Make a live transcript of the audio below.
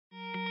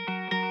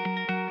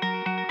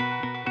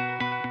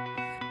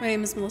My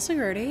name is Melissa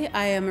Gertie.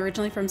 I am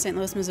originally from St.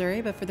 Louis,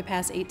 Missouri, but for the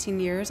past 18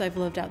 years I've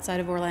lived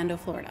outside of Orlando,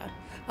 Florida.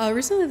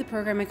 Recently, the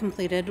program I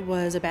completed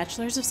was a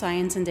Bachelor's of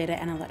Science in Data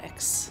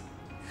Analytics.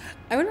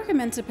 I would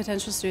recommend to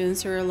potential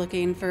students who are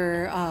looking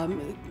for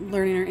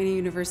learning at any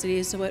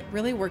university, so what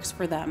really works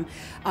for them.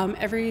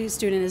 Every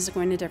student is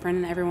going to different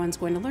and everyone's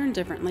going to learn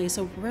differently,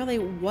 so really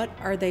what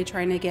are they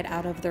trying to get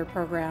out of their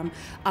program?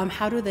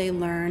 How do they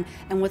learn,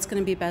 and what's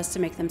going to be best to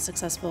make them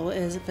successful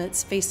is if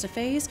it's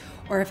face-to-face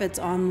or if it's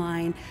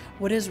online,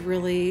 what is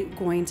really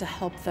going to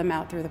help them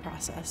out through the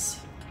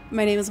process.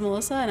 My name is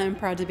Melissa and I'm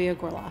proud to be a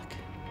Gorlock.